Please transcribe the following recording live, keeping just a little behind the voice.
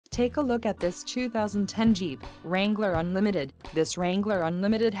Take a look at this 2010 Jeep Wrangler Unlimited. This Wrangler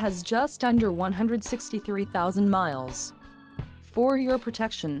Unlimited has just under 163,000 miles. For your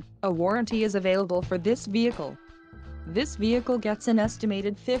protection, a warranty is available for this vehicle. This vehicle gets an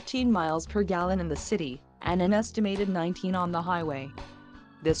estimated 15 miles per gallon in the city, and an estimated 19 on the highway.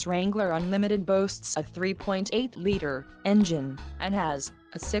 This Wrangler Unlimited boasts a 3.8-liter engine, and has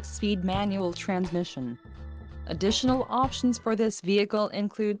a 6-speed manual transmission. Additional options for this vehicle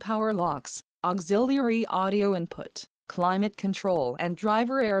include power locks, auxiliary audio input, climate control and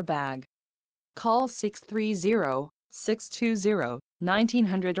driver airbag. Call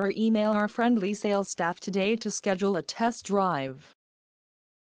 630-620-1900 or email our friendly sales staff today to schedule a test drive.